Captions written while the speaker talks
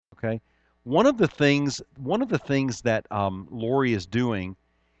okay? One of the things that Lori is doing,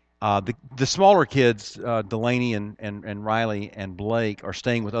 the smaller kids, Delaney and Riley and Blake, are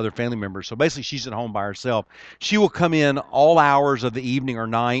staying with other family members. So basically, she's at home by herself. She will come in all hours of the evening or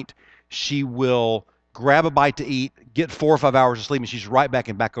night. She will grab a bite to eat, get 4 or 5 hours of sleep, and she's right back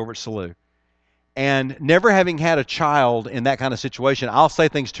over at Salou. And never having had a child in that kind of situation, I'll say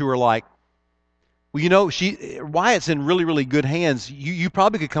things to her like, well, Wyatt's in really, really good hands. You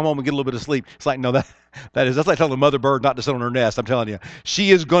probably could come home and get a little bit of sleep. It's like, no, that's like telling a mother bird not to sit on her nest. I'm telling you,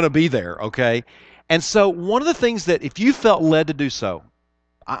 she is going to be there, okay? And so one of the things that, if you felt led to do so,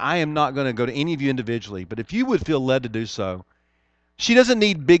 I am not going to go to any of you individually, but if you would feel led to do so, she doesn't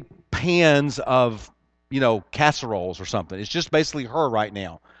need big pans of, casseroles or something. It's just basically her right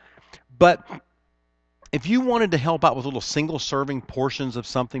now. But if you wanted to help out with little single serving portions of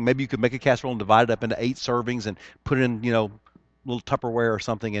something, maybe you could make a casserole and divide it up into 8 servings and put it in, little Tupperware or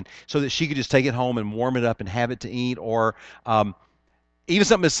something, and so that she could just take it home and warm it up and have it to eat. Or even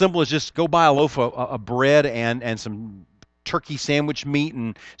something as simple as just go buy a loaf of bread and some turkey sandwich meat,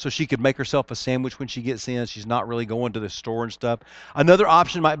 and so she could make herself a sandwich when she gets in. She's not really going to the store and stuff. Another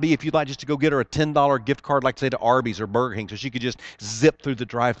option might be if you'd like just to go get her a $10 gift card, like say to Arby's or Burger King, so she could just zip through the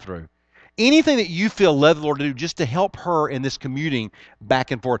drive-thru. Anything that you feel led the Lord to do just to help her in this commuting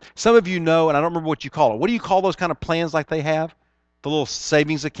back and forth. Some of you know, and I don't remember what you call it. What do you call those kind of plans like they have? The little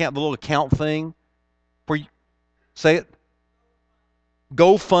savings account, the little account thing? Where you say it?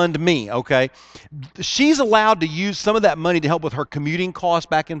 GoFundMe, okay? She's allowed to use some of that money to help with her commuting costs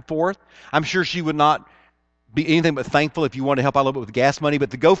back and forth. I'm sure she would not be anything but thankful if you want to help out a little bit with gas money, but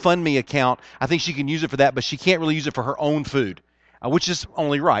the GoFundMe account, I think she can use it for that, but she can't really use it for her own food, which is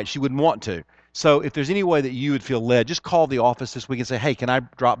only right. She wouldn't want to. So if there's any way that you would feel led, just call the office this week and say, hey, can I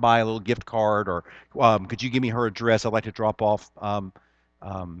drop by a little gift card, or could you give me her address? I'd like to drop off a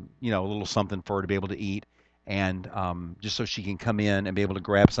little something for her to be able to eat, and just so she can come in and be able to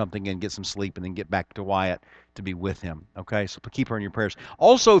grab something and get some sleep and then get back to Wyatt to be with him. Okay, so keep her in your prayers.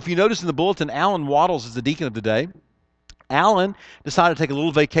 Also, if you notice in the bulletin, Alan Waddles is the deacon of the day. Alan decided to take a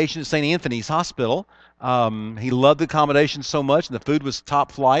little vacation at St. Anthony's Hospital. He loved the accommodation so much, and the food was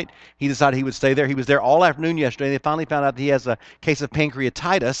top flight. He decided he would stay there. He was there all afternoon yesterday. They finally found out that he has a case of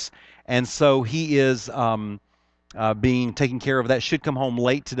pancreatitis, and so he is being taken care of. That should come home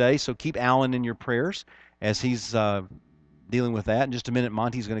late today, so keep Alan in your prayers as he's dealing with that. In just a minute,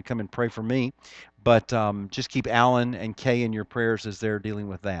 Monty's going to come and pray for me, but just keep Alan and Kay in your prayers as they're dealing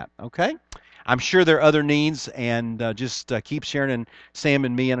with that, okay? I'm sure there are other needs, and just keep Sharon and Sam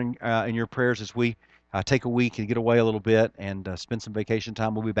and me in your prayers as we take a week and get away a little bit and spend some vacation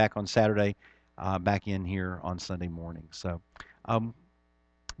time. We'll be back on Saturday, back in here on Sunday morning. So,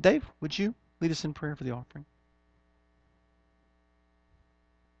 Dave, would you lead us in prayer for the offering?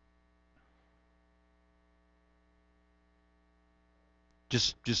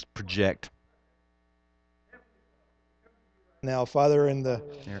 Just project. Now, Father,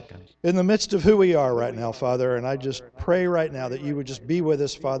 There it goes. in the midst of who we are right now, Father, and I just pray right now that you would just be with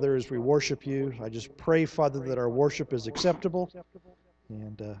us, Father, as we worship you. I just pray, Father, that our worship is acceptable,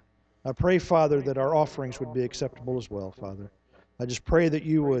 and I pray, Father, that our offerings would be acceptable as well, Father. I just pray that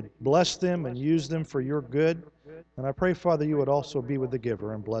you would bless them and use them for your good, and I pray, Father, you would also be with the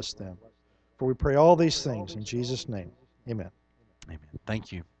giver and bless them. For we pray all these things in Jesus' name. Amen. Amen.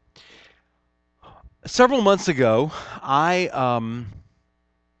 Thank you. Several months ago, I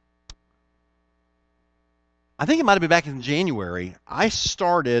think it might have been back in January, I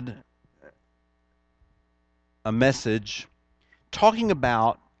started a message talking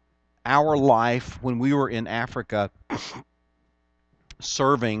about our life when we were in Africa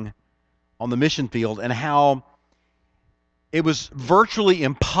serving on the mission field, and how it was virtually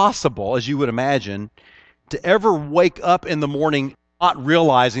impossible, as you would imagine, to ever wake up in the morning not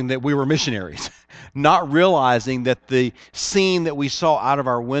realizing that we were missionaries, not realizing that the scene that we saw out of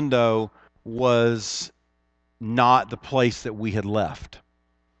our window was not the place that we had left.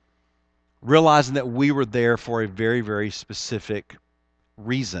 Realizing that we were there for a very, very specific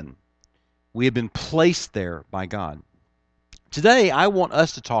reason. We had been placed there by God. Today, I want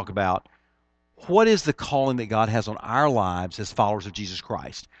us to talk about what is the calling that God has on our lives as followers of Jesus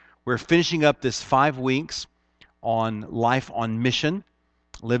Christ. We're finishing up this 5 weeks on life on mission,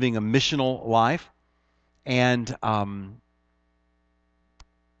 living a missional life. And I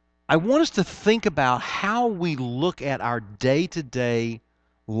want us to think about how we look at our day-to-day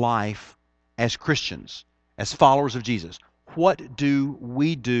life as Christians, as followers of Jesus. What do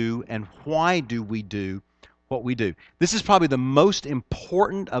we do, and why do we do what we do? This is probably the most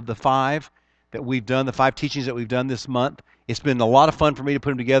important of the 5 that we've done, the 5 teachings that we've done this month. It's been a lot of fun for me to put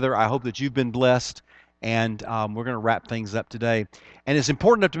them together. I hope that you've been blessed, and we're going to wrap things up today. And it's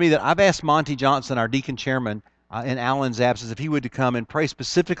important enough to me that I've asked Monty Johnson, our deacon chairman, in Alan's absence, if he would to come and pray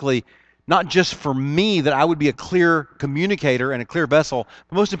specifically, not just for me, that I would be a clear communicator and a clear vessel,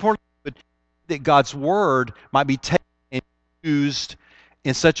 but most importantly, that God's word might be taken and used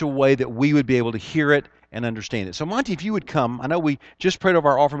in such a way that we would be able to hear it and understand it. So Monty, if you would come, I know we just prayed over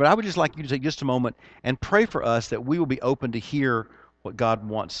our offering, but I would just like you to take just a moment and pray for us that we will be open to hear what God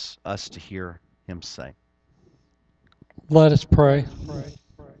wants us to hear him say. Let us pray.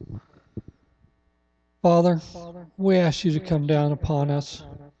 Father, we ask you to come down upon us.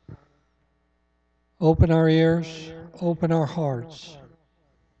 Open our ears, open our hearts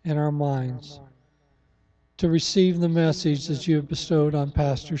and our minds to receive the message that you have bestowed on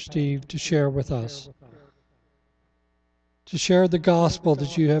Pastor Steve to share with us, to share the gospel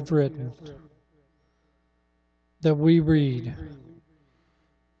that you have written, that we read,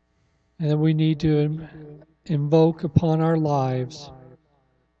 and that we need to invoke upon our lives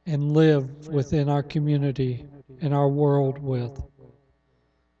and live within our community and our world with.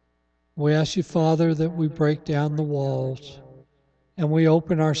 We ask you, Father, that we break down the walls and we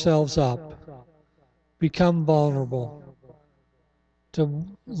open ourselves up, become vulnerable, to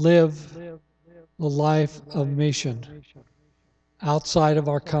live the life of mission outside of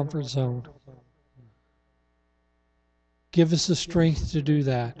our comfort zone. Give us the strength to do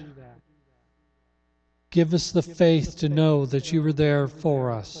that. Give us the faith to know that you were there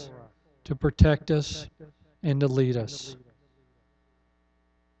for us, to protect us and to lead us.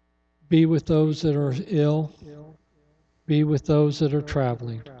 Be with those that are ill. Be with those that are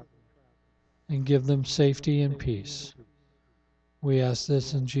traveling. And give them safety and peace. We ask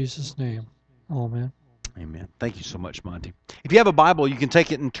this in Jesus' name. Amen. Amen. Thank you so much, Monty. If you have a Bible, you can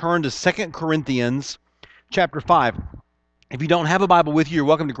take it and turn to 2 Corinthians chapter 5. If you don't have a Bible with you, you're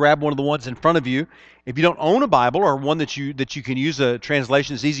welcome to grab one of the ones in front of you. If you don't own a Bible or one that you can use a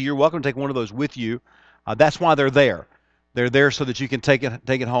translation that's easy, you're welcome to take one of those with you. That's why they're there. They're there so that you can take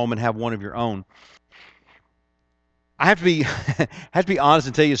it home and have one of your own. I have to be honest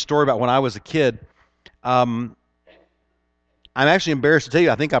and tell you a story about when I was a kid. I'm actually embarrassed to tell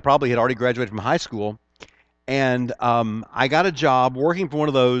you. I think I probably had already graduated from high school, and I got a job working for one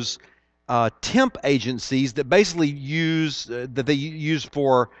of those temp agencies that basically use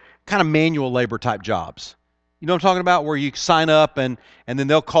for kind of manual labor type jobs. You know what I'm talking about? Where you sign up and then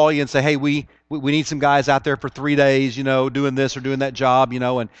they'll call you and say, hey, we need some guys out there for 3 days, doing this or doing that job,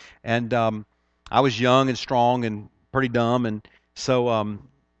 and I was young and strong and pretty dumb, and so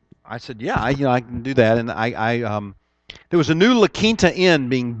I said, yeah, I can do that. And there was a new La Quinta Inn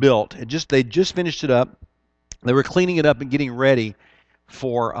being built. They just finished it up. They were cleaning it up and getting ready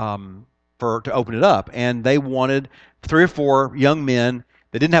to open it up, and they wanted 3 or 4 young men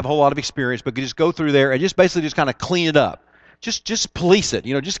that didn't have a whole lot of experience, but could just go through there and just kind of clean it up, just police it,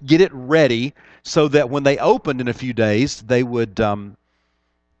 just get it ready so that when they opened in a few days, they would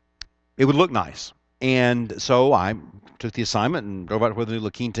it would look nice. And so I took the assignment and drove out to where the new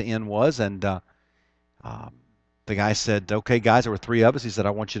La Quinta Inn was, and the guy said, "Okay, guys, there were 3 of us." He said, "I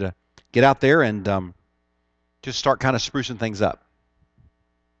want you to get out there and just start kind of sprucing things up."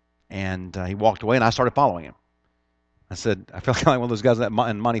 And he walked away, and I started following him. I said, I felt like one of those guys in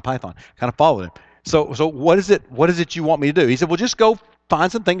Monty Python. Kind of followed him. So what is it you want me to do? He said, well, just go find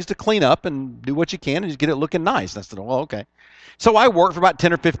some things to clean up and do what you can and just get it looking nice. And I said, well, okay. So I worked for about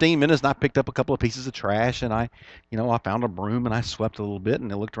 10 or 15 minutes, and I picked up a couple of pieces of trash, and I found a broom, and I swept a little bit, and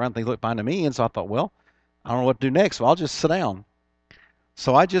I looked around, things looked fine to me, and so I thought, well, I don't know what to do next, so I'll just sit down.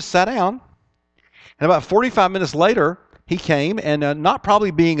 So I just sat down, and about 45 minutes later, he came, and not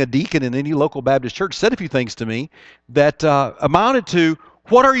probably being a deacon in any local Baptist church, said a few things to me that amounted to,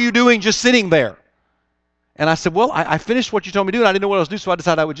 what are you doing just sitting there? And I said, well, I finished what you told me to do, and I didn't know what else to do, so I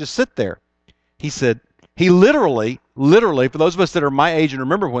decided I would just sit there. He said, he literally, for those of us that are my age and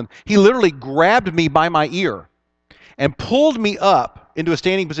remember when, he literally grabbed me by my ear and pulled me up into a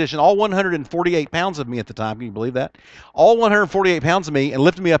standing position, all 148 pounds of me at the time, can you believe that? All 148 pounds of me, and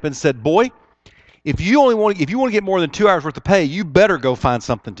lifted me up and said, boy, if you want to get more than 2 hours worth of pay, you better go find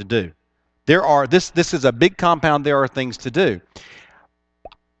something to do. This is a big compound. There are things to do.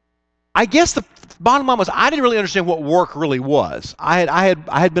 I guess the bottom line was I didn't really understand what work really was. I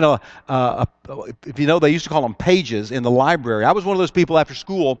had been if you know, they used to call them pages in the library. I was one of those people after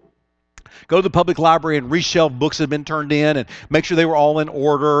school, go to the public library and reshelve books that had been turned in and make sure they were all in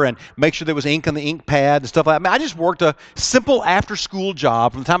order and make sure there was ink on the ink pad and stuff like that. I just worked a simple after-school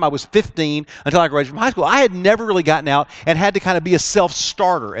job from the time I was 15 until I graduated from high school. I had never really gotten out and had to kind of be a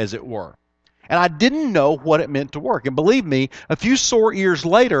self-starter, as it were. And I didn't know what it meant to work. And believe me, a few sore ears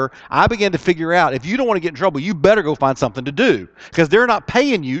later, I began to figure out, if you don't want to get in trouble, you better go find something to do, because they're not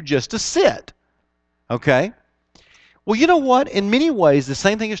paying you just to sit. Okay? Well, you know what? In many ways, the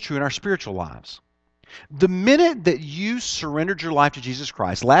same thing is true in our spiritual lives. The minute that you surrendered your life to Jesus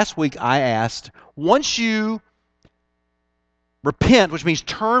Christ, last week I asked, once you repent, which means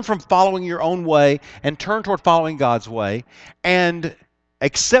turn from following your own way and turn toward following God's way, and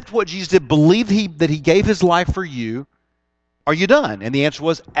accept what Jesus did, believe that He gave His life for you, are you done? And the answer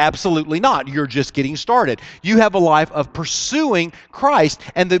was absolutely not. You're just getting started. You have a life of pursuing Christ.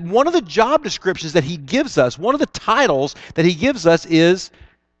 And one of the job descriptions that He gives us, one of the titles that He gives us is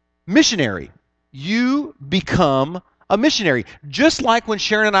missionary. You become a missionary. Just like when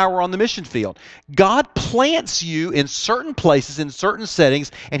Sharon and I were on the mission field. God plants you in certain places, in certain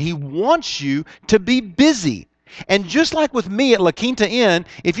settings, and He wants you to be busy. And just like with me at La Quinta Inn,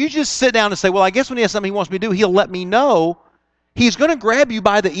 if you just sit down and say, well, I guess when He has something He wants me to do, He'll let me know, He's going to grab you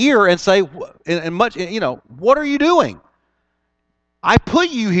by the ear and say, what are you doing? I put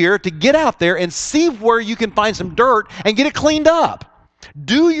you here to get out there and see where you can find some dirt and get it cleaned up.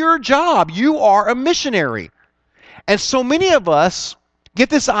 Do your job. You are a missionary. And so many of us get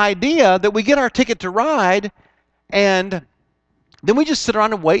this idea that we get our ticket to ride, and then we just sit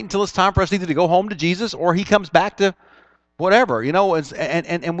around and wait until it's time for us either to go home to Jesus or He comes back to whatever,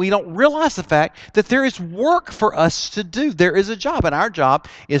 and we don't realize the fact that there is work for us to do. There is a job, and our job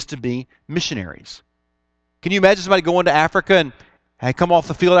is to be missionaries. Can you imagine somebody going to Africa and they come off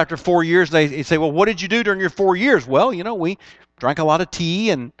the field after 4 years, and they say, well, what did you do during your 4 years? Well, we drank a lot of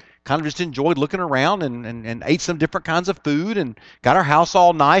tea and kind of just enjoyed looking around and ate some different kinds of food and got our house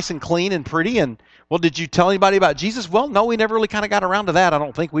all nice and clean and pretty. And, well, did you tell anybody about Jesus? Well, no, we never really kind of got around to that. I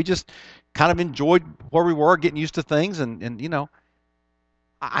don't think. We just kind of enjoyed where we were, getting used to things. And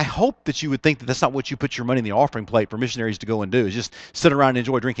I hope that you would think that that's not what you put your money in the offering plate for missionaries to go and do, is just sit around and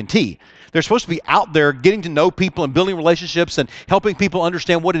enjoy drinking tea. They're supposed to be out there getting to know people and building relationships and helping people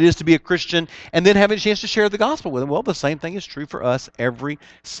understand what it is to be a Christian and then having a chance to share the gospel with them. Well, the same thing is true for us every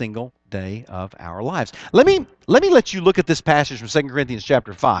single day of our lives. Let me let you look at this passage from 2 Corinthians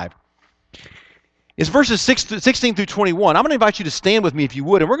chapter 5. It's verses 16 through 21. I'm going to invite you to stand with me if you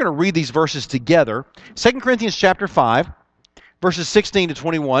would, and we're going to read these verses together. 2 Corinthians chapter 5. Verses 16 to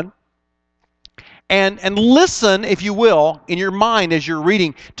 21. And listen, if you will, in your mind as you're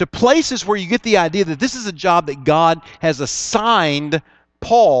reading, to places where you get the idea that this is a job that God has assigned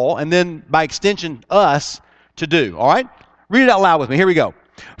Paul, and then by extension us, to do. All right? Read it out loud with me. Here we go.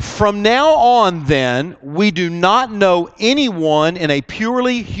 From now on, then, we do not know anyone in a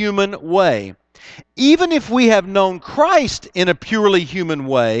purely human way. Even if we have known Christ in a purely human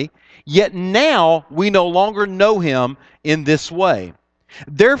way, yet now we no longer know Him in this way.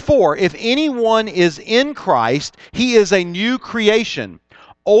 Therefore, if anyone is in Christ, he is a new creation.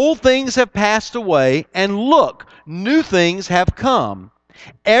 Old things have passed away, and look, new things have come.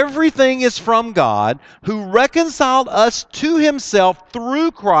 Everything is from God, who reconciled us to Himself through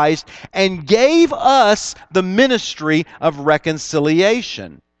Christ and gave us the ministry of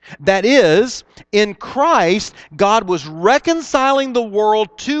reconciliation. That is, in Christ, God was reconciling the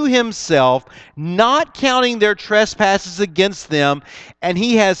world to Himself, not counting their trespasses against them, and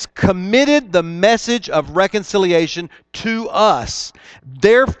He has committed the message of reconciliation to us.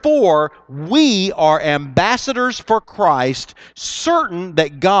 Therefore, we are ambassadors for Christ, certain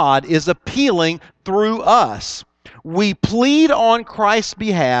that God is appealing through us. We plead on Christ's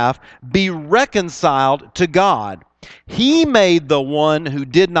behalf, be reconciled to God. He made the one who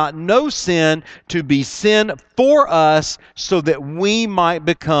did not know sin to be sin for us, so that we might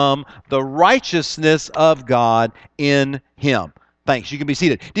become the righteousness of God in Him. Thanks. You can be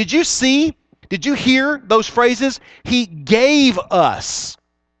seated. Did you hear those phrases? He gave us.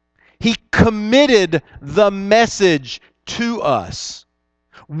 He committed the message to us.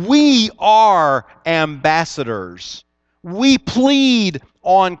 We are ambassadors. We plead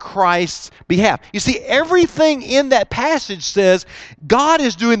on Christ's behalf. You see, everything in that passage says God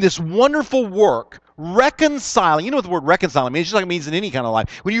is doing this wonderful work, reconciling. You know what the word reconciling means? It's just like it means in any kind of life.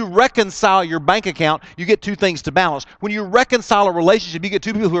 When you reconcile your bank account, you get two things to balance. When you reconcile a relationship, you get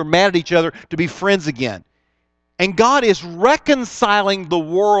two people who are mad at each other to be friends again. And God is reconciling the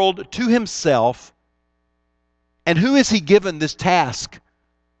world to Himself. And who has He given this task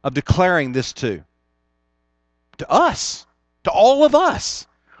of declaring this to? To us. To all of us.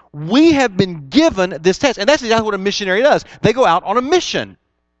 We have been given this task. And that's exactly what a missionary does. They go out on a mission.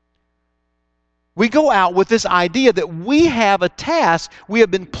 We go out with this idea that we have a task. We have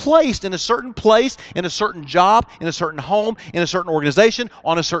been placed in a certain place, in a certain job, in a certain home, in a certain organization,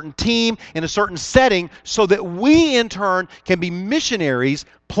 on a certain team, in a certain setting, so that we in turn can be missionaries,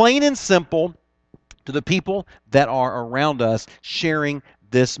 plain and simple, to the people that are around us, sharing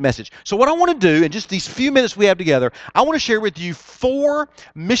this message. So what I want to do in just these few minutes we have together, I want to share with you 4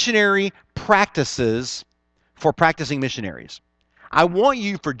 missionary practices for practicing missionaries. I want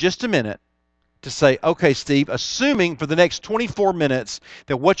you for just a minute to say, okay, Steve, assuming for the next 24 minutes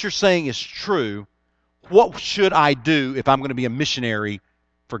that what you're saying is true, what should I do if I'm going to be a missionary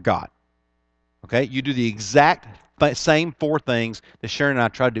for God? Okay, you do the exact same 4 things that Sharon and I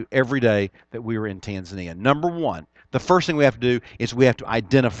try to do every day that we were in Tanzania. Number 1, the first thing we have to do is we have to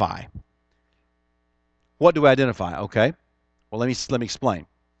identify. What do we identify? Okay, well, let me explain.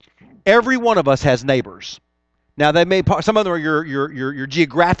 Every one of us has neighbors. Now, some of them are your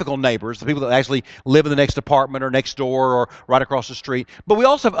geographical neighbors, the people that actually live in the next apartment or next door or right across the street. But we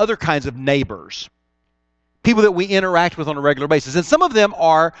also have other kinds of neighbors, people that we interact with on a regular basis. And some of them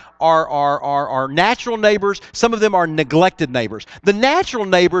are natural neighbors. Some of them are neglected neighbors. The natural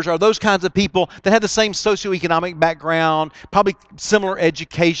neighbors are those kinds of people that have the same socioeconomic background, probably similar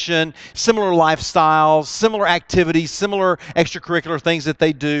education, similar lifestyles, similar activities, similar extracurricular things that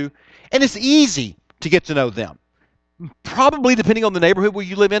they do. And it's easy to get to know them. Probably, depending on the neighborhood where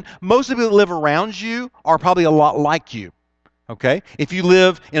you live in, most of the people that live around you are probably a lot like you. Okay? If you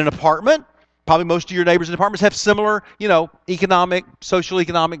live in an apartment, probably most of your neighbors in apartments have similar, economic, social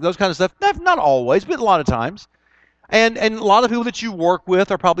economic, those kind of stuff. Not always, but a lot of times. And a lot of people that you work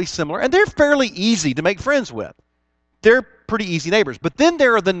with are probably similar, and they're fairly easy to make friends with. They're pretty easy neighbors. But then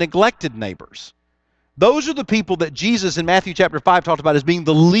there are the neglected neighbors. Those are the people that Jesus in Matthew chapter 5 talked about as being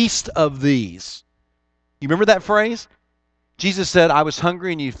the least of these. You remember that phrase? Jesus said, I was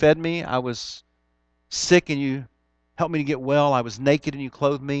hungry and you fed me. I was sick and you helped me to get well. I was naked and you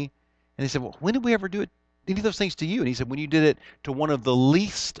clothed me. And they said, well, when did we ever do any of those things to you? And he said, when you did it to one of the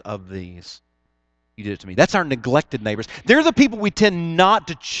least of these, you did it to me. That's our neglected neighbors. They're the people we tend not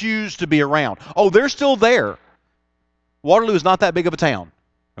to choose to be around. Oh, they're still there. Waterloo is not that big of a town,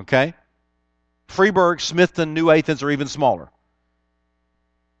 okay? Freeburg, Smithton, New Athens are even smaller.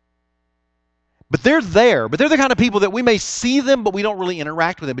 But they're there. But they're the kind of people that we may see them, but we don't really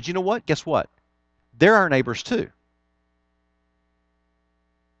interact with them. But you know what? Guess what? They're our neighbors too.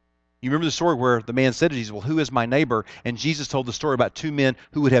 You remember the story where the man said to Jesus, well, who is my neighbor? And Jesus told the story about 2 men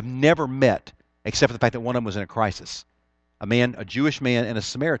who would have never met, except for the fact that one of them was in a crisis. A Jewish man and a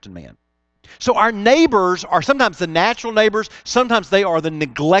Samaritan man. So our neighbors are sometimes the natural neighbors, sometimes they are the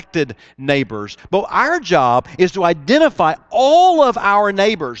neglected neighbors. But our job is to identify all of our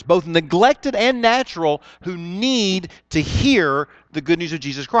neighbors, both neglected and natural, who need to hear the good news of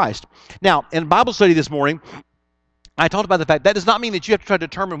Jesus Christ. Now, in Bible study this morning, I talked about the fact that does not mean that you have to try to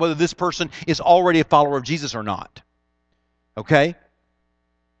determine whether this person is already a follower of Jesus or not. Okay?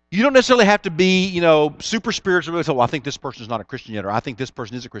 You don't necessarily have to be, super spiritual. Well, I think this person is not a Christian yet, or I think this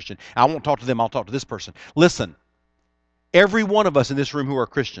person is a Christian. I won't talk to them, I'll talk to this person. Listen, every one of us in this room who are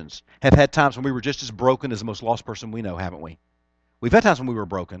Christians have had times when we were just as broken as the most lost person we know, haven't we? We've had times when we were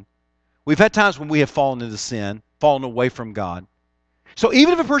broken. We've had times when we have fallen into sin, fallen away from God. So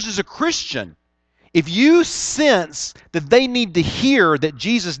even if a person is a Christian, if you sense that they need to hear that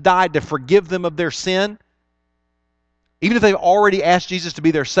Jesus died to forgive them of their sin, even if they've already asked Jesus to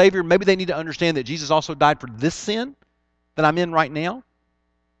be their Savior, maybe they need to understand that Jesus also died for this sin that I'm in right now.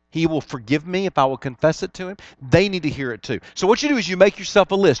 He will forgive me if I will confess it to Him. They need to hear it too. So what you do is you make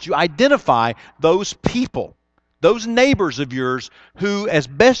yourself a list. You identify those people, those neighbors of yours who, as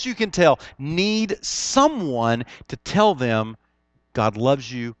best you can tell, need someone to tell them God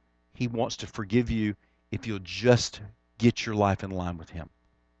loves you. He wants to forgive you if you'll just get your life in line with Him.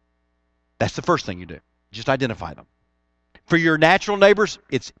 That's the first thing you do. Just identify them. For your natural neighbors,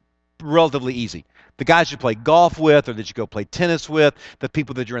 it's relatively easy. The guys you play golf with or that you go play tennis with, the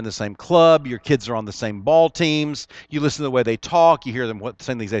people that you're in the same club, your kids are on the same ball teams, you listen to the way they talk, you hear them, what the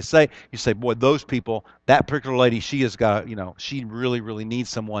same things they say, you say, boy, those people, that particular lady, she has got, she really, really needs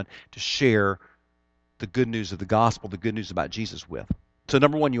someone to share the good news of the gospel, the good news about Jesus with. So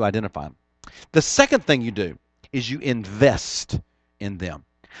number one, you identify them. The second thing you do is you invest in them.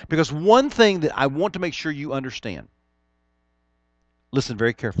 Because one thing that I want to make sure you understand, listen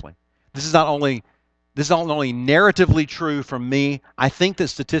very carefully. This is not only narratively true from me, I think that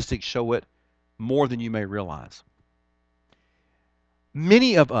statistics show it more than you may realize.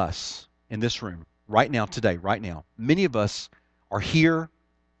 Many of us in this room, right now, many of us are here,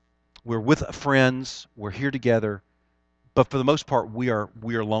 we're with friends, we're here together, but for the most part, we are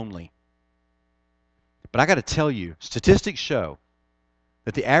lonely. But I got to tell you, statistics show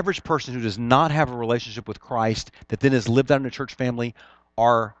that the average person who does not have a relationship with Christ that then is lived out in a church family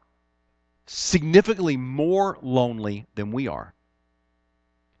are significantly more lonely than we are.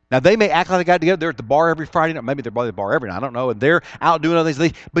 Now, they may act like they got together. They're at the bar every Friday night. Maybe they're by the bar every night. I don't know. And they're out doing other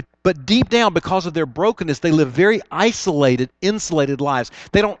things. But deep down, because of their brokenness, they live very isolated, insulated lives.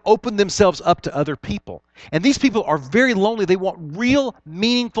 They don't open themselves up to other people. And these people are very lonely. They want real,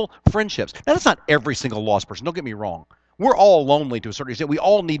 meaningful friendships. Now, that's not every single lost person. Don't get me wrong. We're all lonely to a certain extent. We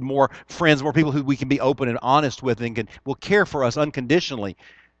all need more friends, more people who we can be open and honest with and will care for us unconditionally.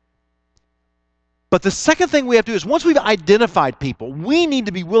 But the second thing we have to do is once we've identified people, we need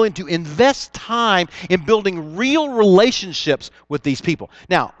to be willing to invest time in building real relationships with these people.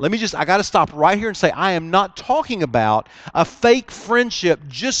 Now, I got to stop right here and say I am not talking about a fake friendship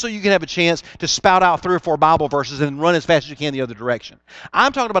just so you can have a chance to spout out 3 or 4 Bible verses and run as fast as you can the other direction.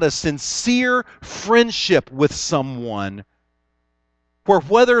 I'm talking about a sincere friendship with someone where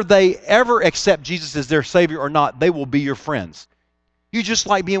whether they ever accept Jesus as their Savior or not, they will be your friends. You just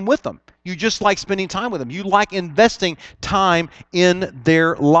like being with them. You just like spending time with them. You like investing time in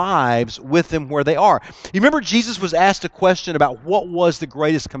their lives with them where they are. You remember Jesus was asked a question about what was the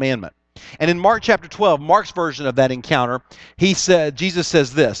greatest commandment. And in Mark chapter 12, Mark's version of that encounter, Jesus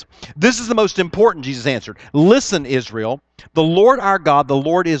says this. This is the most important, Jesus answered. Listen, Israel, the Lord our God, the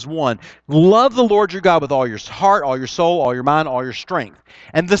Lord is one. Love the Lord your God with all your heart, all your soul, all your mind, all your strength.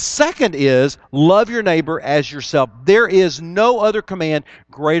 And the second is love your neighbor as yourself. There is no other command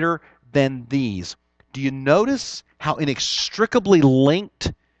greater than these. Do you notice how inextricably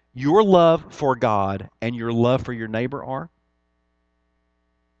linked your love for God and your love for your neighbor are?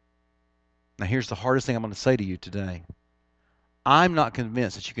 Now here's the hardest thing I'm going to say to you today. I'm not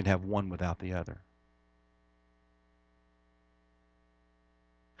convinced that you can have one without the other.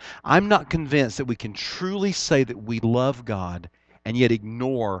 I'm not convinced that we can truly say that we love God and yet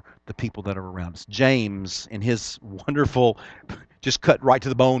ignore the people that are around us. James, in his wonderful, just cut right to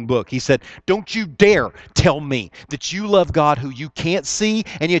the bone book, he said, don't you dare tell me that you love God who you can't see,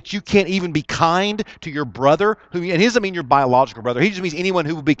 and yet you can't even be kind to your brother. And he doesn't mean your biological brother. He just means anyone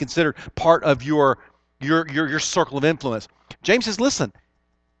who would be considered part of your circle of influence. James says, listen,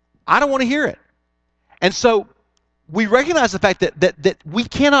 I don't want to hear it. And so we recognize the fact that we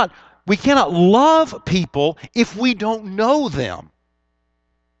cannot love people if we don't know them.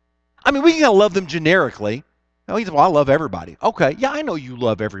 I mean, we can love them generically. You say, well, I love everybody. Okay, yeah, I know you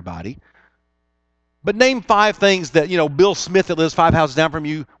love everybody. But name 5 things that, Bill Smith that lives 5 houses down from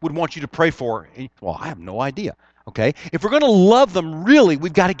you would want you to pray for. And, well, I have no idea. Okay? If we're going to love them really,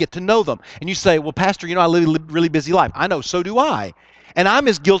 we've got to get to know them. And you say, well, Pastor, I live a really busy life. I know, so do I. And I'm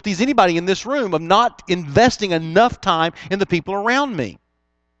as guilty as anybody in this room of not investing enough time in the people around me.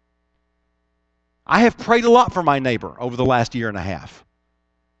 I have prayed a lot for my neighbor over the last year and a half.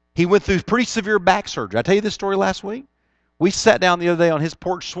 He went through pretty severe back surgery. I tell you this story last week? We sat down the other day on his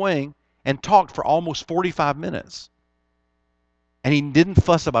porch swing and talked for almost 45 minutes. And he didn't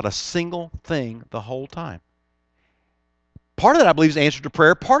fuss about a single thing the whole time. Part of that, I believe, is answer to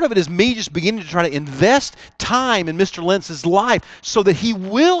prayer. Part of it is me just beginning to try to invest time in Mr. Lentz's life so that he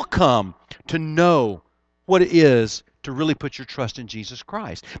will come to know what it is to really put your trust in Jesus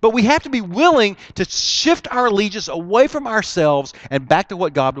Christ. But we have to be willing to shift our allegiance away from ourselves and back to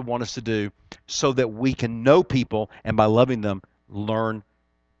what God would want us to do so that we can know people and by loving them, learning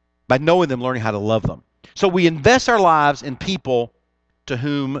how to love them. So we invest our lives in people to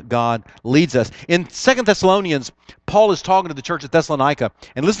whom God leads us. In 2 Thessalonians, Paul is talking to the church at Thessalonica,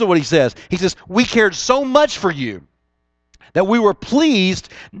 and listen to what he says. He says, we cared so much for you that we were pleased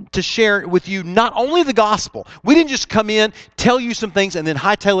to share with you not only the gospel. We didn't just come in, tell you some things, and then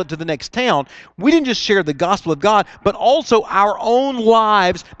hightail it to the next town. We didn't just share the gospel of God, but also our own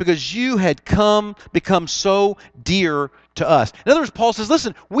lives because you had become so dear to us. In other words, Paul says,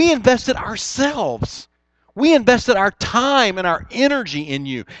 listen, we invested ourselves. We invested our time and our energy in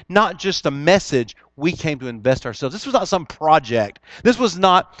you, not just a message. We came to invest ourselves. This was not some project. This was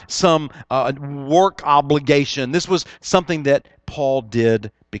not some work obligation. This was something that Paul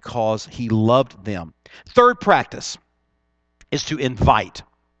did because he loved them. Third practice is to invite.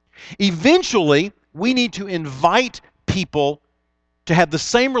 Eventually, we need to invite people to have the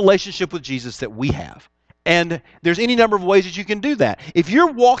same relationship with Jesus that we have. And there's any number of ways that you can do that. If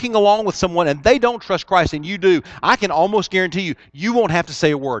you're walking along with someone and they don't trust Christ and you do, I can almost guarantee you won't have to say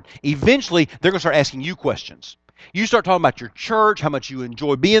a word. Eventually, they're going to start asking you questions. You start talking about your church, how much you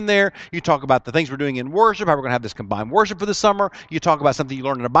enjoy being there. You talk about the things we're doing in worship, how we're going to have this combined worship for the summer. You talk about something you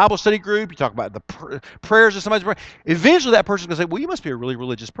learned in a Bible study group. You talk about the prayers of somebody's prayer. Eventually that person's going to say, well, you must be a really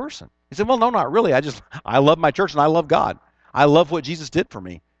religious person. He said, well, no, not really. I love my church and I love God. I love what Jesus did for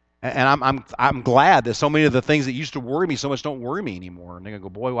me. And I'm glad that so many of the things that used to worry me so much don't worry me anymore. And they're going to go,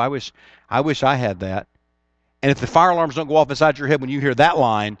 boy, well, I wish I had that. And if the fire alarms don't go off inside your head when you hear that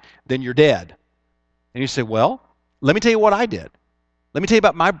line, then you're dead. And you say, well, let me tell you what I did. Let me tell you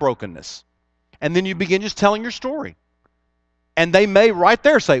about my brokenness. And then you begin just telling your story. And they may right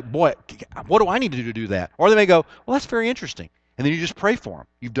there say, boy, what do I need to do that? Or they may go, well, that's very interesting. And then you just pray for them.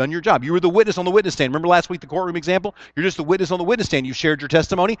 You've done your job. You were the witness on the witness stand. Remember last week, the courtroom example? You're just the witness on the witness stand. You shared your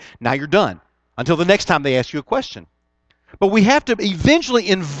testimony. Now you're done. Until the next time they ask you a question. But we have to eventually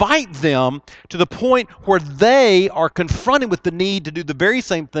invite them to the point where they are confronted with the need to do the very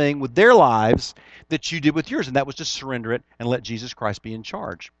same thing with their lives that you did with yours, and that was to surrender it and let Jesus Christ be in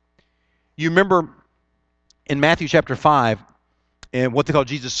charge. You remember in Matthew chapter 5, in what they call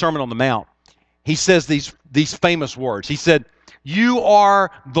Jesus' Sermon on the Mount, he says these famous words. He said, you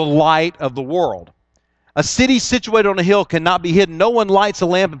are the light of the world. A city situated on a hill cannot be hidden. No one lights a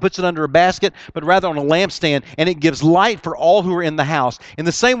lamp and puts it under a basket, but rather on a lampstand, and it gives light for all who are in the house. In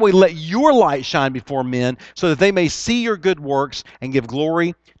the same way, let your light shine before men, so that they may see your good works and give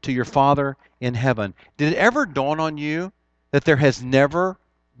glory to your Father in heaven. Did it ever dawn on you that there has never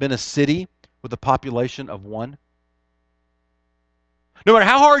been a city with a population of one? No matter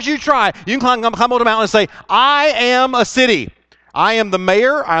how hard you try, you can climb on a mountain and say, I am a city. I am the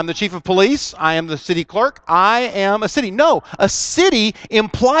mayor, I am the chief of police, I am the city clerk, I am a city. No, a city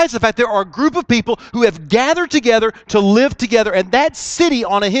implies the fact there are a group of people who have gathered together to live together, and that city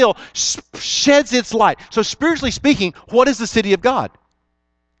on a hill sheds its light. So spiritually speaking, what is the city of God?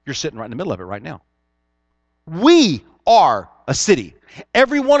 You're sitting right in the middle of it right now. We are a city.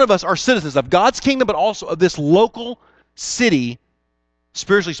 Every one of us are citizens of God's kingdom, but also of this local city,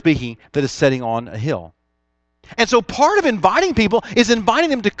 spiritually speaking, that is sitting on a hill. And so part of inviting people is inviting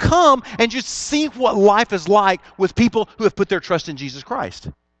them to come and just see what life is like with people who have put their trust in Jesus Christ.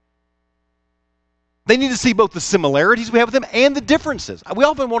 They need to see both the similarities we have with them and the differences. We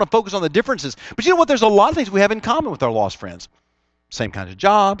often want to focus on the differences, but you know what? There's a lot of things we have in common with our lost friends. Same kinds of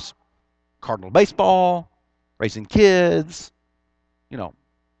jobs, Cardinal baseball, raising kids,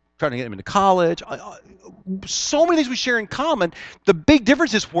 trying to get them into college. So many things we share in common. The big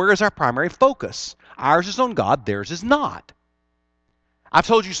difference is, where is our primary focus? Ours is on God, theirs is not. I've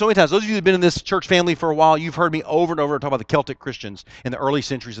told you so many times, those of you that have been in this church family for a while, you've heard me over and over talk about the Celtic Christians in the early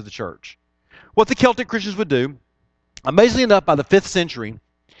centuries of the church. What the Celtic Christians would do, amazingly enough, by the 5th,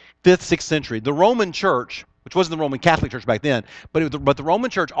 6th century, the Roman church, which wasn't the Roman Catholic Church back then, but the Roman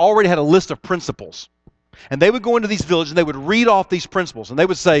church already had a list of principles. And they would go into these villages and they would read off these principles. And they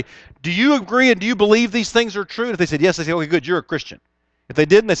would say, do you agree and do you believe these things are true? And if they said yes, they say, okay, good, you're a Christian. If they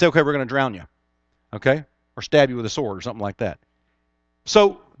didn't, they say, okay, we're going to drown you. Okay? Or stab you with a sword or something like that.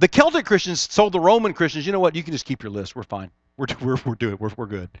 So the Celtic Christians told the Roman Christians, you know what, you can just keep your list. We're fine. We're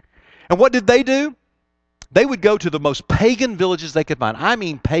good. And what did they do? They would go to the most pagan villages they could find. I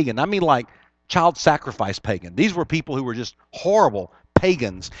mean pagan. I mean like child sacrifice pagan. These were people who were just horrible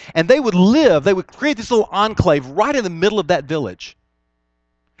pagans. And they would create this little enclave right in the middle of that village.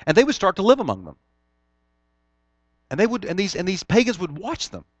 And they would start to live among them. And these pagans would watch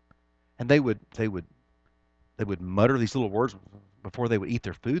them. And they would mutter these little words before they would eat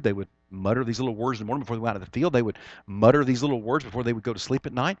their food. They would mutter these little words in the morning before they went out to the field. They would mutter these little words before they would go to sleep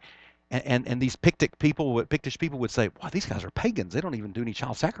at night. And these Pictish people would say, wow, these guys are pagans. They don't even do any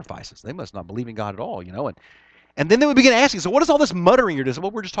child sacrifices. They must not believe in God at all, And then they would begin asking, so what is all this muttering you're doing?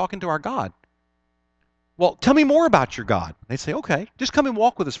 Well, we're just talking to our God. Well, tell me more about your God. They'd say, okay, just come and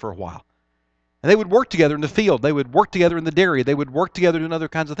walk with us for a while. And they would work together in the field. They would work together in the dairy. They would work together doing other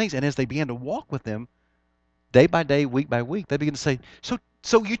kinds of things. And as they began to walk with them, day by day, week by week, they began to say,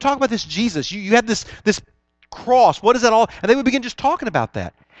 so you talk about this Jesus. You had this cross. What is that all? And they would begin just talking about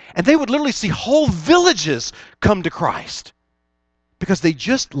that. And they would literally see whole villages come to Christ. Because they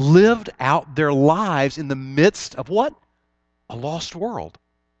just lived out their lives in the midst of what? A lost world.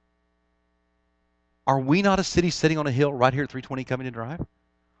 Are we not a city sitting on a hill right here at 320 Covington Drive?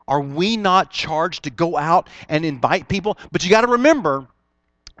 Are we not charged to go out and invite people? But you got to remember,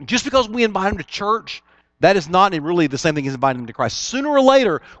 just because we invite them to church, that is not really the same thing as inviting them to Christ. Sooner or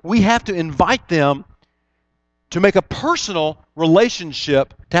later, we have to invite them to make a personal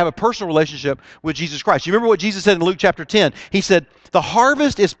relationship, to have a personal relationship with Jesus Christ. You remember what Jesus said in Luke chapter 10? He said, the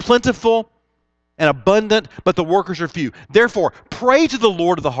harvest is plentiful and abundant, but the workers are few. Therefore, pray to the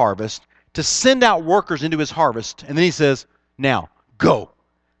Lord of the harvest to send out workers into his harvest. And then he says, now, go.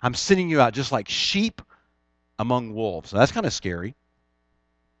 I'm sending you out just like sheep among wolves. Now, that's kind of scary.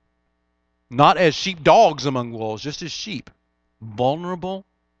 Not as sheepdogs among wolves, just as sheep. Vulnerable,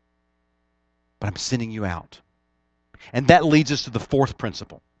 but I'm sending you out. And that leads us to the fourth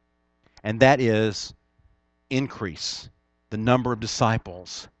principle, and that is increase the number of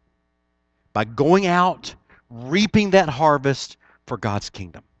disciples by going out, reaping that harvest for God's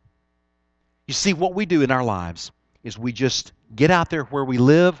kingdom. You see, what we do in our lives is we just get out there where we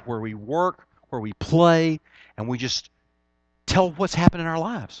live, where we work, where we play, and we just tell what's happened in our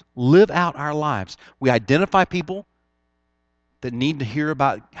lives. Live out our lives. We identify people that need to hear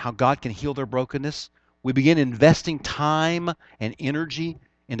about how God can heal their brokenness. We begin investing time and energy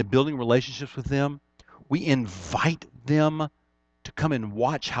into building relationships with them. We invite them to come and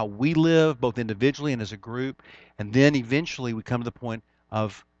watch how we live, both individually and as a group. And then eventually we come to the point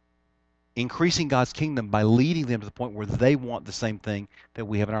of increasing God's kingdom by leading them to the point where they want the same thing that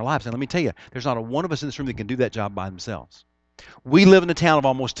we have in our lives. And let me tell you, there's not a one of us in this room that can do that job by themselves. We live in a town of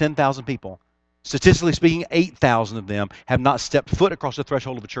almost 10,000 people. Statistically speaking, 8,000 of them have not stepped foot across the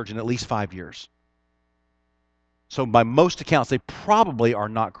threshold of a church in at least 5 years. So by most accounts, they probably are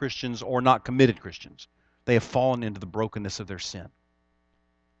not Christians or not committed Christians. They have fallen into the brokenness of their sin.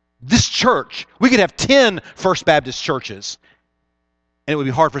 This church, we could have 10 First Baptist churches, and it would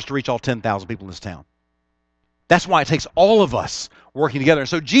be hard for us to reach all 10,000 people in this town. That's why it takes all of us working together. And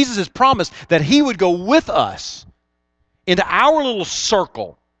so Jesus has promised that he would go with us into our little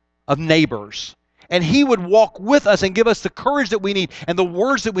circle of neighbors, and he would walk with us and give us the courage that we need and the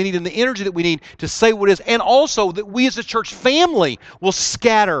words that we need and the energy that we need to say what it is, and also that we as a church family will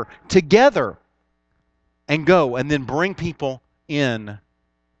scatter together and go and then bring people in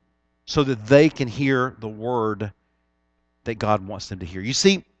so that they can hear the word that God wants them to hear. You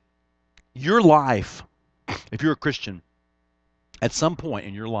see, your life, if you're a Christian, at some point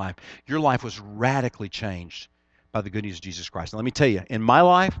in your life was radically changed by the good news of Jesus Christ. And let me tell you, in my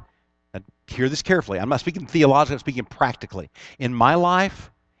life, and hear this carefully, I'm not speaking theologically, I'm speaking practically. In my life,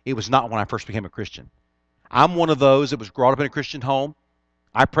 it was not when I first became a Christian. I'm one of those that was brought up in a Christian home.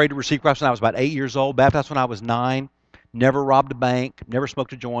 I prayed to receive Christ when I was about 8 years old, baptized when I was 9, never robbed a bank, never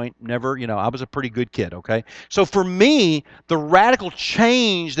smoked a joint, never, I was a pretty good kid, okay? So for me, the radical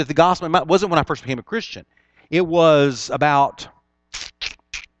change that the gospel wasn't when I first became a Christian. It was about,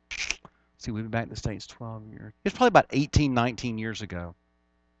 we've been back in the States 12 years. It's probably about 18, 19 years ago.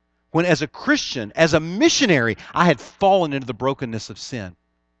 When as a Christian, as a missionary, I had fallen into the brokenness of sin.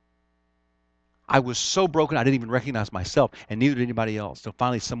 I was so broken I didn't even recognize myself, and neither did anybody else. So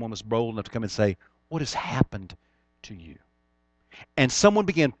finally someone was bold enough to come and say, what has happened to you? And someone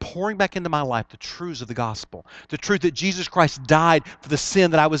began pouring back into my life the truths of the gospel. The truth that Jesus Christ died for the sin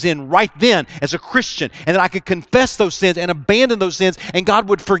that I was in right then as a Christian. And that I could confess those sins and abandon those sins. And God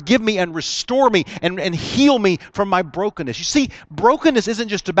would forgive me and restore me and heal me from my brokenness. You see, brokenness isn't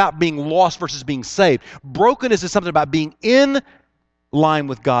just about being lost versus being saved. Brokenness is something about being in line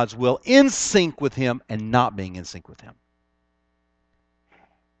with God's will, in sync with Him, and not being in sync with Him.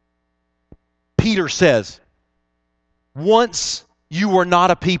 Peter says, once you were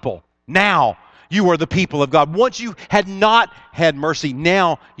not a people, now you are the people of God. Once you had not had mercy,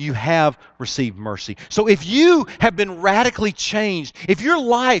 now you have received mercy. So if you have been radically changed, if your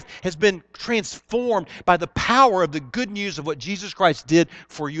life has been transformed by the power of the good news of what Jesus Christ did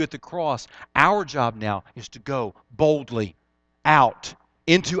for you at the cross, our job now is to go boldly out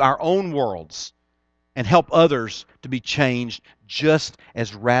into our own worlds and help others to be changed just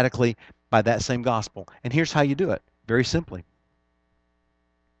as radically by that same gospel. And here's how you do it, very simply.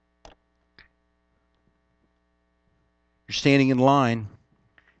 You're standing in line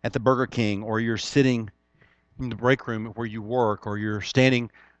at the Burger King, or you're sitting in the break room where you work, or you're standing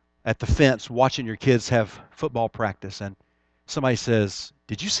at the fence watching your kids have football practice, and somebody says,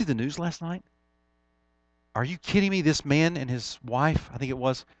 "Did you see the news last night? Are you kidding me? This man and his wife, I think it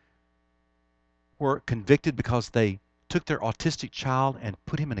was, were convicted because they took their autistic child and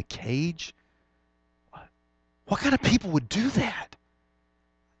put him in a cage." What kind of people would do that?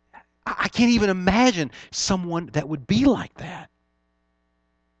 I can't even imagine someone that would be like that.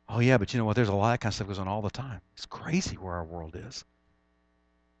 Oh yeah, but you know what? There's a lot of that kind of stuff goes on all the time. It's crazy where our world is.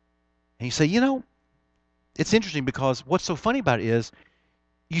 And you say, it's interesting because what's so funny about it is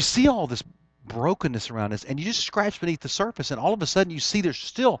you see all this brokenness around us and you just scratch beneath the surface and all of a sudden you see there's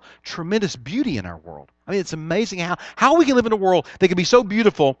still tremendous beauty in our world. I mean, it's amazing how we can live in a world that can be so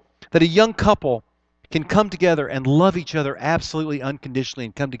beautiful that a young couple can come together and love each other absolutely unconditionally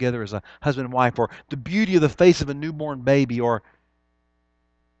and come together as a husband and wife, or the beauty of the face of a newborn baby, or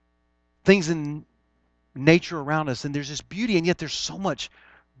things in nature around us, and there's this beauty, and yet there's so much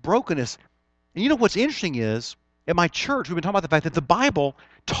brokenness. And you know what's interesting is, at my church, we've been talking about the fact that the Bible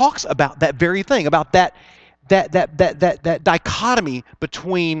talks about that very thing, about that dichotomy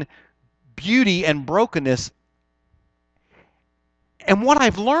between beauty and brokenness. And what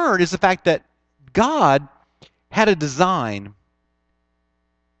I've learned is the fact that God had a design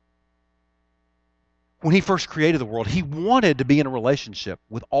when he first created the world. He wanted to be in a relationship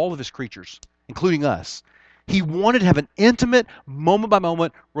with all of his creatures, including us. He wanted to have an intimate,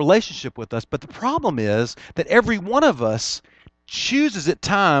 moment-by-moment relationship with us. But the problem is that every one of us chooses at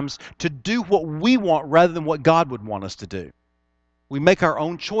times to do what we want rather than what God would want us to do. We make our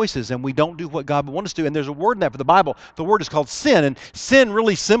own choices and we don't do what God would want us to do. And there's a word in that for the Bible. The word is called sin. And sin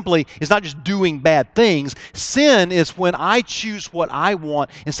really simply is not just doing bad things. Sin is when I choose what I want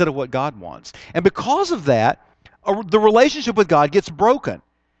instead of what God wants. And because of that, the relationship with God gets broken.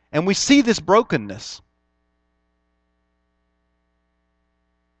 And we see this brokenness.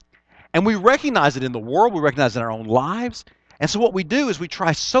 And we recognize it in the world. We recognize it in our own lives. And so what we do is we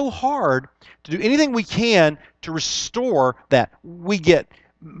try so hard to do anything we can to restore that. We get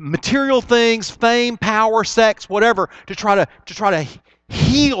material things, fame, power, sex, whatever, to try to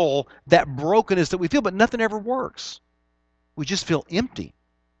heal that brokenness that we feel, but nothing ever works. We just feel empty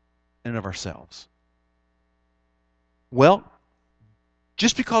in and of ourselves. Well,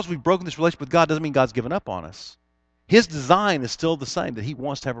 just because we've broken this relationship with God doesn't mean God's given up on us. His design is still the same, that he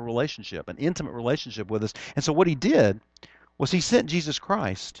wants to have a relationship, an intimate relationship with us. And so what he did was he sent Jesus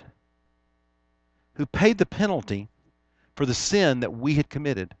Christ, who paid the penalty for the sin that we had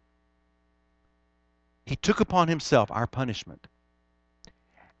committed. He took upon himself our punishment.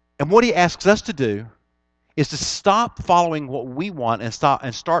 And what he asks us to do is to stop following what we want and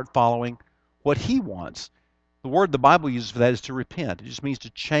start following what he wants. The word the Bible uses for that is to repent. It just means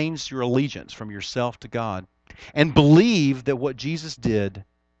to change your allegiance from yourself to God and believe that what Jesus did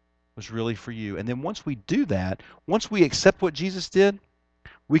was really for you. And then once we do that, once we accept what Jesus did,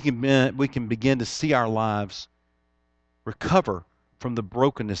 we can begin to see our lives recover from the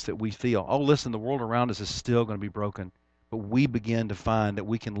brokenness that we feel. Oh, listen, the world around us is still going to be broken, but we begin to find that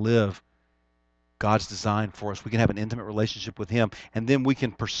we can live God's design for us. We can have an intimate relationship with him, and then we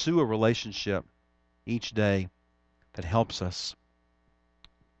can pursue a relationship each day that helps us.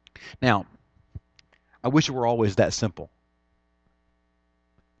 Now, I wish it were always that simple.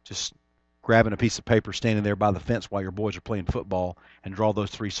 Just grabbing a piece of paper, standing there by the fence while your boys are playing football, and draw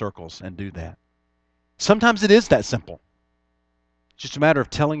those 3 circles and do that. Sometimes it is that simple. It's just a matter of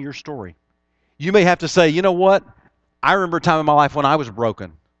telling your story. You may have to say, you know what? I remember a time in my life when I was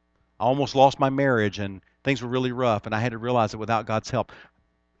broken. I almost lost my marriage and things were really rough, and I had to realize that without God's help.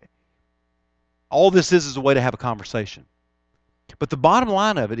 All this is a way to have a conversation. But the bottom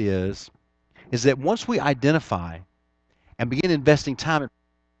line of it is that once we identify and begin investing time,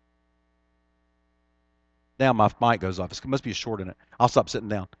 now my mic goes off. It must be a short in it. I'll stop sitting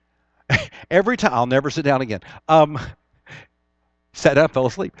down. Every time, I'll never sit down again. Sat down, fell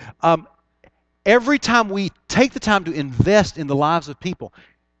asleep. Every time we take the time to invest in the lives of people,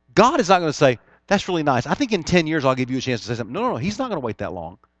 God is not going to say, that's really nice. I think in 10 years I'll give you a chance to say something. No. He's not going to wait that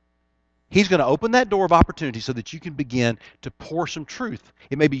long. He's going to open that door of opportunity so that you can begin to pour some truth.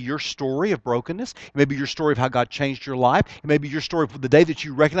 It may be your story of brokenness. It may be your story of how God changed your life. It may be your story of the day that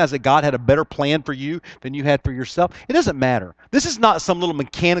you recognize that God had a better plan for you than you had for yourself. It doesn't matter. This is not some little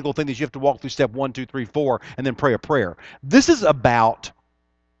mechanical thing that you have to walk through step 1, 2, 3, 4 and then pray a prayer. This is about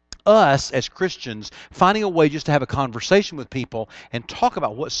us as Christians finding a way just to have a conversation with people and talk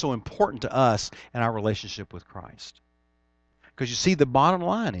about what's so important to us in our relationship with Christ. Because you see, the bottom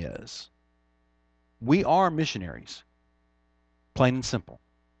line is, we are missionaries, plain and simple.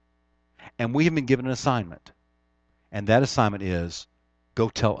 And we have been given an assignment. And that assignment is, go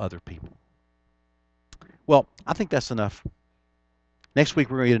tell other people. Well, I think that's enough. Next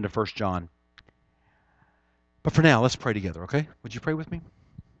week we're going to get into 1 John. But for now, let's pray together, okay? Would you pray with me?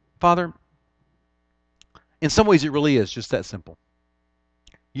 Father, in some ways it really is just that simple.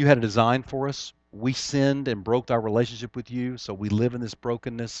 You had a design for us. We sinned and broke our relationship with you, so we live in this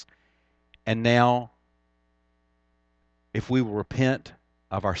brokenness. And now, if we will repent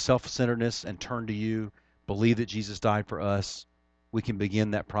of our self-centeredness and turn to you, believe that Jesus died for us, we can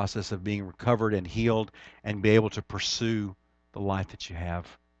begin that process of being recovered and healed and be able to pursue the life that you have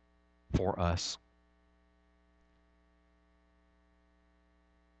for us.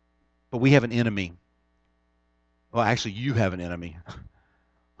 But we have an enemy. Well, actually, you have an enemy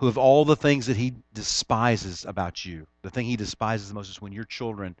who of all the things that he despises about you, the thing he despises the most is when your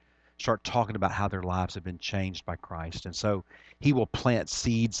children start talking about how their lives have been changed by Christ. And so He will plant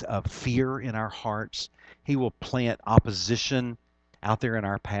seeds of fear in our hearts. He will plant opposition out there in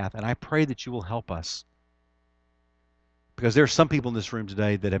our path. And I pray that you will help us. Because there are some people in this room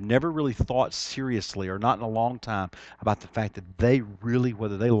today that have never really thought seriously, or not in a long time, about the fact that they really,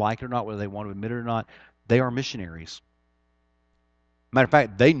 whether they like it or not, whether they want to admit it or not, they are missionaries. Matter of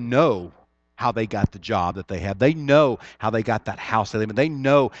fact, they know how they got the job that they have. They know how they got that house they live in. They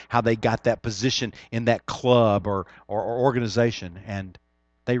know how they got that position in that club or organization. And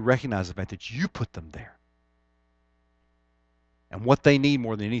they recognize the fact that you put them there. And what they need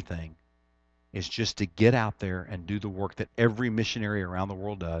more than anything is just to get out there and do the work that every missionary around the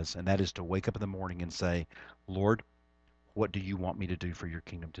world does, and that is to wake up in the morning and say, Lord, what do you want me to do for your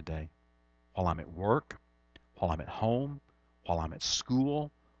kingdom today? While I'm at work, while I'm at home, while I'm at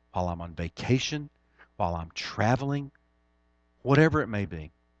school, while I'm on vacation, while I'm traveling, whatever it may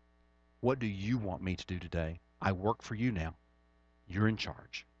be, what do you want me to do today? I work for you now. You're in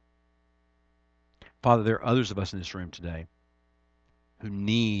charge. Father, there are others of us in this room today who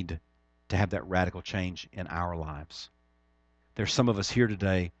need to have that radical change in our lives. There's some of us here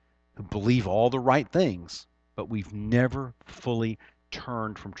today who believe all the right things, but we've never fully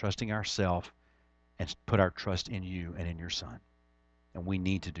turned from trusting ourselves and put our trust in you and in your Son. And we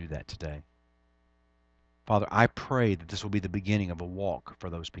need to do that today. Father, I pray that this will be the beginning of a walk for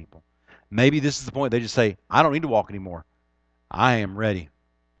those people. Maybe this is the point they just say, I don't need to walk anymore. I am ready.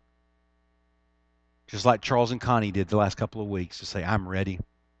 Just like Charles and Connie did the last couple of weeks, to say, I'm ready.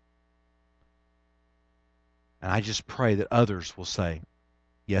 And I just pray that others will say,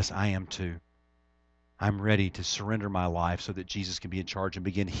 yes, I am too. I'm ready to surrender my life so that Jesus can be in charge and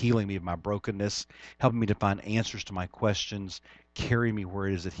begin healing me of my brokenness, helping me to find answers to my questions, carry me where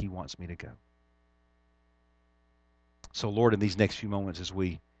it is that He wants me to go. So, Lord, in these next few moments as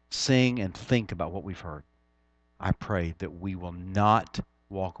we sing and think about what we've heard, I pray that we will not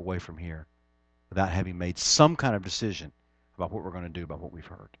walk away from here without having made some kind of decision about what we're going to do about what we've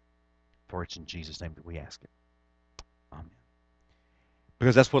heard. For it's in Jesus' name that we ask it. Amen.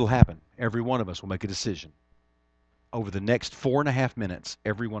 Because that's what will happen. Every one of us will make a decision. Over the next 4.5 minutes,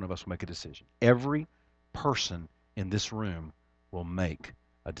 every one of us will make a decision. Every person in this room will make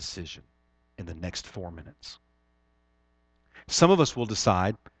a decision in the next 4 minutes. Some of us will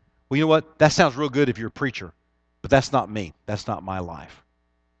decide, well, you know what? That sounds real good if you're a preacher, but that's not me. That's not my life.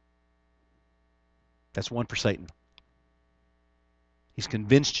 That's one for Satan. He's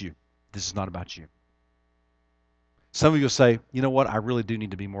convinced you this is not about you. Some of you will say, you know what, I really do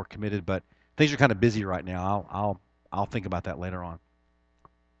need to be more committed, but things are kind of busy right now. I'll think about that later on.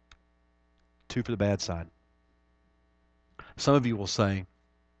 2 for the bad side. Some of you will say,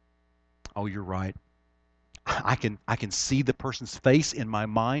 oh, you're right. I can see the person's face in my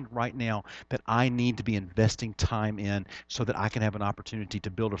mind right now that I need to be investing time in so that I can have an opportunity to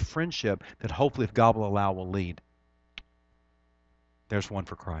build a friendship that hopefully, if God will allow, will lead. There's one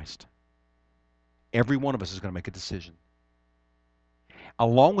for Christ. Every one of us is going to make a decision.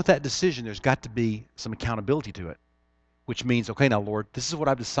 Along with that decision, there's got to be some accountability to it, which means, okay, now, Lord, this is what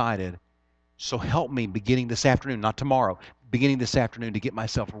I've decided, so help me beginning this afternoon, not tomorrow, beginning this afternoon to get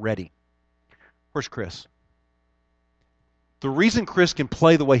myself ready. Where's Chris? The reason Chris can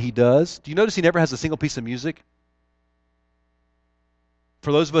play the way he does, do you notice he never has a single piece of music?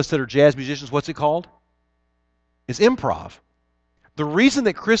 For those of us that are jazz musicians, what's it called? It's improv. The reason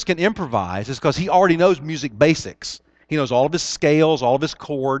that Chris can improvise is because he already knows music basics. He knows all of his scales, all of his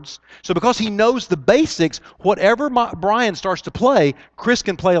chords. So because he knows the basics, whatever Brian starts to play, Chris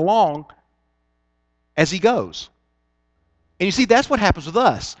can play along as he goes. And you see, that's what happens with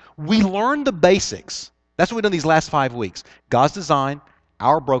us. We learn the basics. That's what we've done these last 5 weeks. God's design,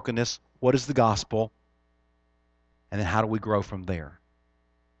 our brokenness, what is the gospel, and then how do we grow from there?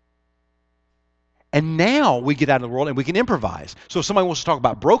 And now we get out of the world and we can improvise. So if somebody wants to talk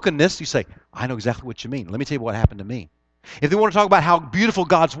about brokenness, you say, I know exactly what you mean. Let me tell you what happened to me. If they want to talk about how beautiful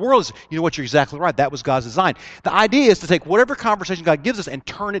God's world is, you know what, you're exactly right. That was God's design. The idea is to take whatever conversation God gives us and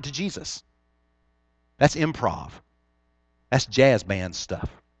turn it to Jesus. That's improv. That's jazz band stuff.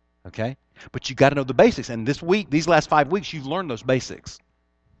 Okay? But you got to know the basics. And this week, these last 5 weeks, you've learned those basics.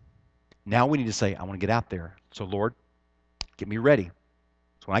 Now we need to say, I want to get out there. So Lord, get me ready.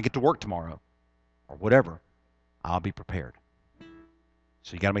 So when I get to work tomorrow, or whatever, I'll be prepared.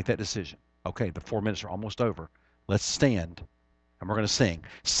 So you got to make that decision. Okay, the 4 minutes are almost over. Let's stand, and we're going to sing.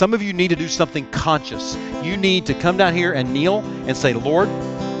 Some of you need to do something conscious. You need to come down here and kneel and say, Lord,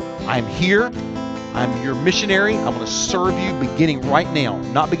 I'm here. I'm your missionary. I'm going to serve you beginning right now.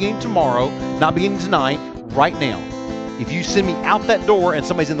 Not beginning tomorrow, not beginning tonight, right now. If you send me out that door and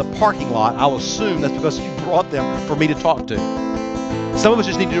somebody's in the parking lot, I'll assume that's because you brought them for me to talk to. Some of us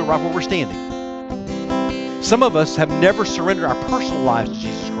just need to do it right where we're standing. Some of us have never surrendered our personal lives to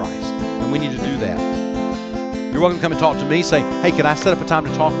Jesus Christ, and we need to do that. You're welcome to come and talk to me. Say, hey, can I set up a time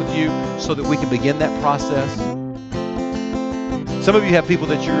to talk with you so that we can begin that process? Some of you have people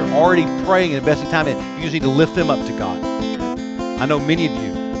that you're already praying and investing time in. You just need to lift them up to God. I know many of you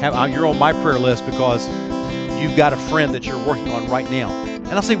you're on my prayer list because you've got a friend that you're working on right now. And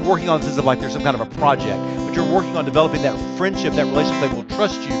I'll say working on this is like there's some kind of a project, but you're working on developing that friendship, that relationship that will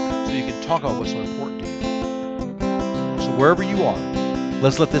trust you so you can talk about what's so important to you. So wherever you are,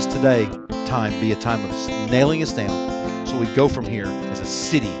 let's let this time be a time of nailing us down so we go from here as a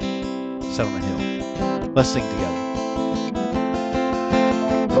city set on a hill. Let's sing together.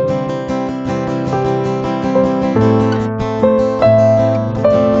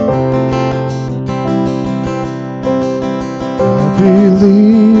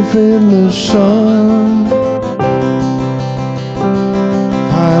 Believe in the sun.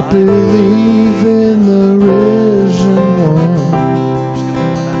 I believe in the risen one.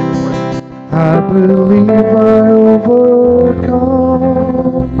 I believe I overcome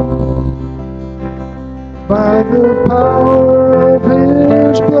by the power of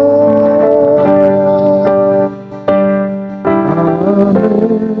His blood. Amen.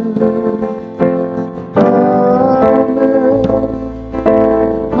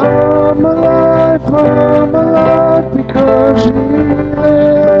 I'm alive because He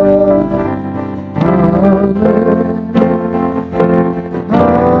lives. Amen.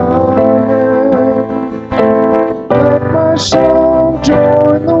 Amen. Let my song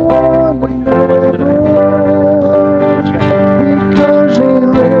join the one we never heard because He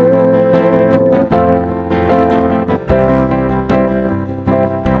lives.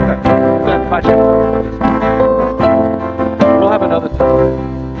 We'll have another time.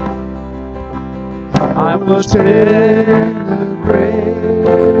 I was dead in the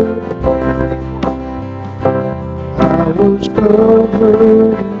grave. I was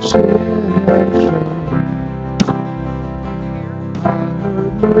covered in sin and shame. I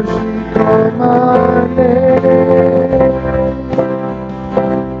heard mercy call my name.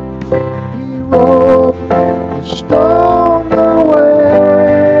 He rolled the stone away.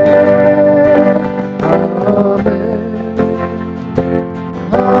 Amen.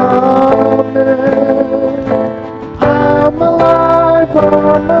 Amen. I'm alive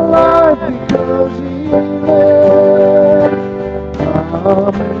because He lives.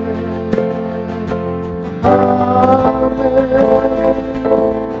 Amen. Amen.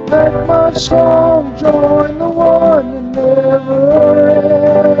 Let my song join the one that never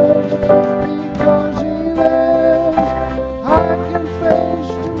ends. Because He lives, I can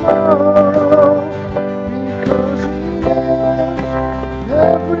face tomorrow. Because He lives,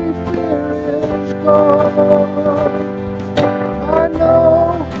 every fear is gone. I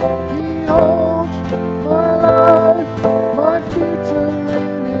know He holds my life, my future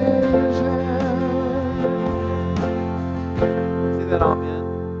in His hand. See that amen?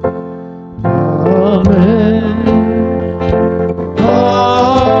 Amen.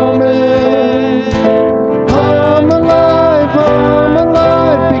 Amen. I'm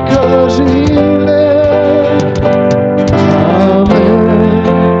alive because He lives. Amen.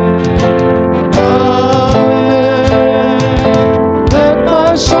 Amen. Let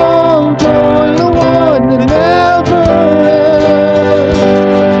my song join the one that never ends.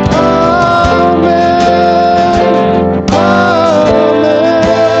 Amen. Amen.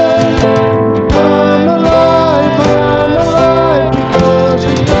 I'm alive because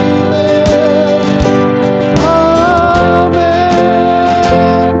He lives. Amen.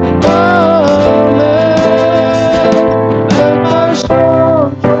 Amen. Let my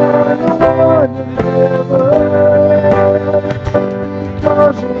song join the one that never ends.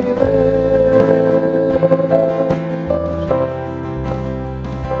 Because He lives.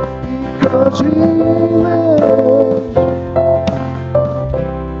 Because He lives.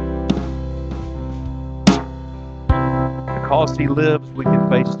 Because He lives, we can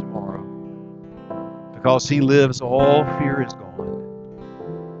face tomorrow. Because He lives, all fear is gone.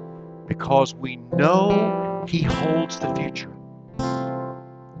 Because we know He holds the future.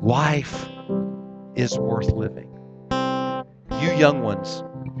 Life is worth living. You young ones,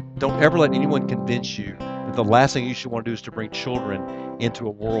 don't ever let anyone convince you that the last thing you should want to do is to bring children into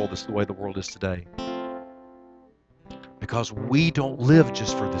a world that's the way the world is today. Because we don't live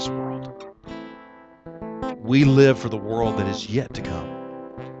just for this world. We live for the world that is yet to come.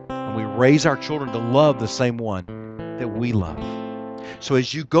 And we raise our children to love the same one that we love. So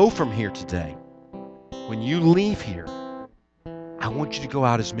as you go from here today, when you leave here, I want you to go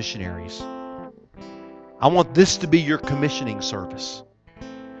out as missionaries. I want this to be your commissioning service.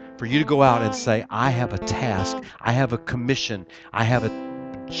 For you to go out and say, I have a task, I have a commission, I have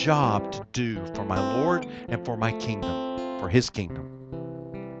a job to do for my Lord and for my kingdom, for His kingdom.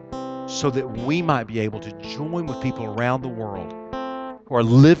 So that we might be able to join with people around the world who are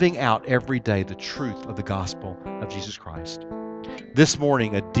living out every day the truth of the gospel of Jesus Christ. This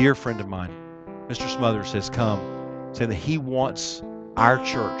morning, a dear friend of mine, Mr. Smothers, has come saying that he wants our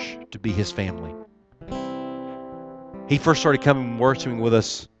church to be his family. He first started coming and worshiping with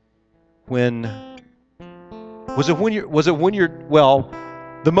us when the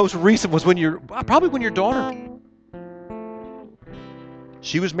most recent was probably when your daughter,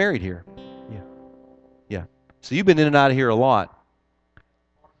 she was married here. Yeah. So you've been in and out of here a lot.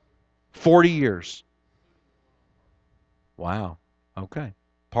 40 years. Wow. Okay.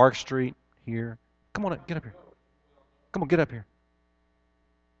 Park Street here. Come on, get up here. Come on, get up here.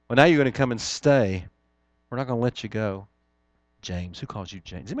 Well, now you're going to come and stay. We're not going to let you go. James. Who calls you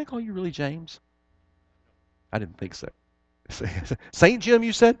James? Does anybody call you really James? I didn't think so. Saint Jim,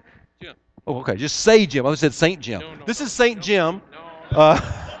 you said? Jim. Oh, okay. Just say Jim. I said Saint Jim. No, This is Saint Jim. No,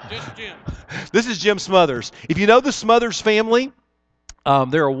 just Jim. This is Jim Smothers. If you know the Smothers family,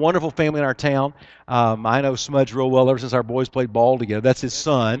 they're a wonderful family in our town. I know Smudge real well ever since our boys played ball together. That's his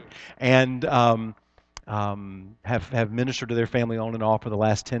son. And have ministered to their family on and off for the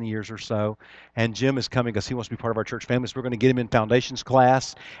last 10 years or so. And Jim is coming because he wants to be part of our church family. So we're going to get him in Foundations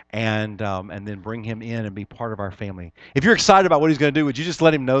class and then bring him in and be part of our family. If you're excited about what he's going to do, would you just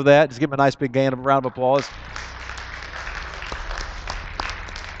let him know that? Just give him a nice big round of applause.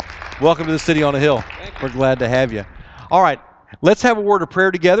 Welcome to the City on a Hill. We're glad to have you. All right. Let's have a word of prayer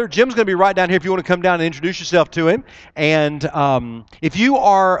together. Jim's going to be right down here if you want to come down and introduce yourself to him. And if you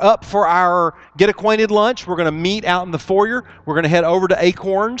are up for our Get Acquainted lunch, we're going to meet out in the foyer. We're going to head over to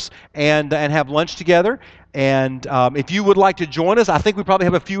Acorns and have lunch together. And if you would like to join us, I think we probably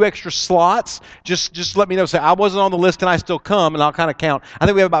have a few extra slots. Just let me know. Say, I wasn't on the list. Can I still come? And I'll kind of count. I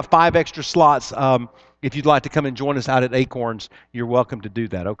think we have about 5 extra slots. If you'd like to come and join us out at Acorns, you're welcome to do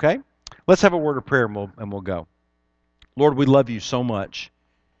that, okay? Let's have a word of prayer and we'll go. Lord, we love you so much,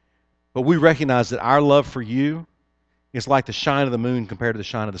 but we recognize that our love for you is like the shine of the moon compared to the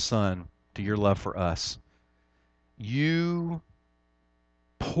shine of the sun to your love for us. You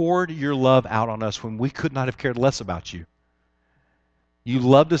poured your love out on us when we could not have cared less about you. You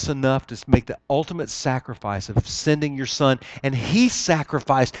loved us enough to make the ultimate sacrifice of sending your son, and he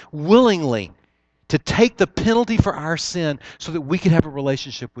sacrificed willingly to take the penalty for our sin so that we could have a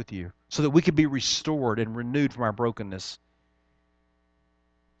relationship with you, so that we could be restored and renewed from our brokenness.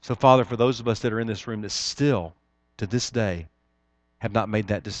 So, Father, for those of us that are in this room that still, to this day, have not made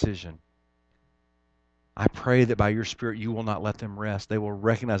that decision, I pray that by your Spirit you will not let them rest. They will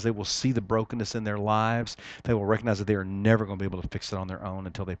recognize, they will see the brokenness in their lives. They will recognize that they are never going to be able to fix it on their own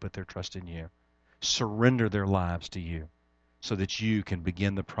until they put their trust in you. Surrender their lives to you, so that you can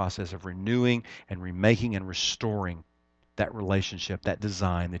begin the process of renewing and remaking and restoring that relationship, that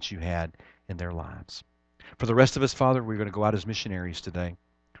design that you had in their lives. For the rest of us, Father, we're going to go out as missionaries today.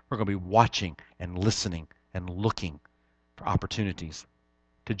 We're going to be watching and listening and looking for opportunities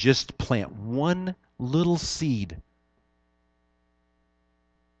to just plant one little seed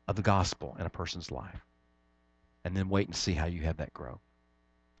of the gospel in a person's life, and then wait and see how you have that grow.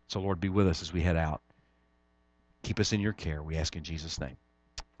 So, Lord, be with us as we head out. Keep us in your care, we ask in Jesus' name.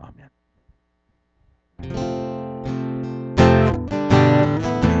 Amen.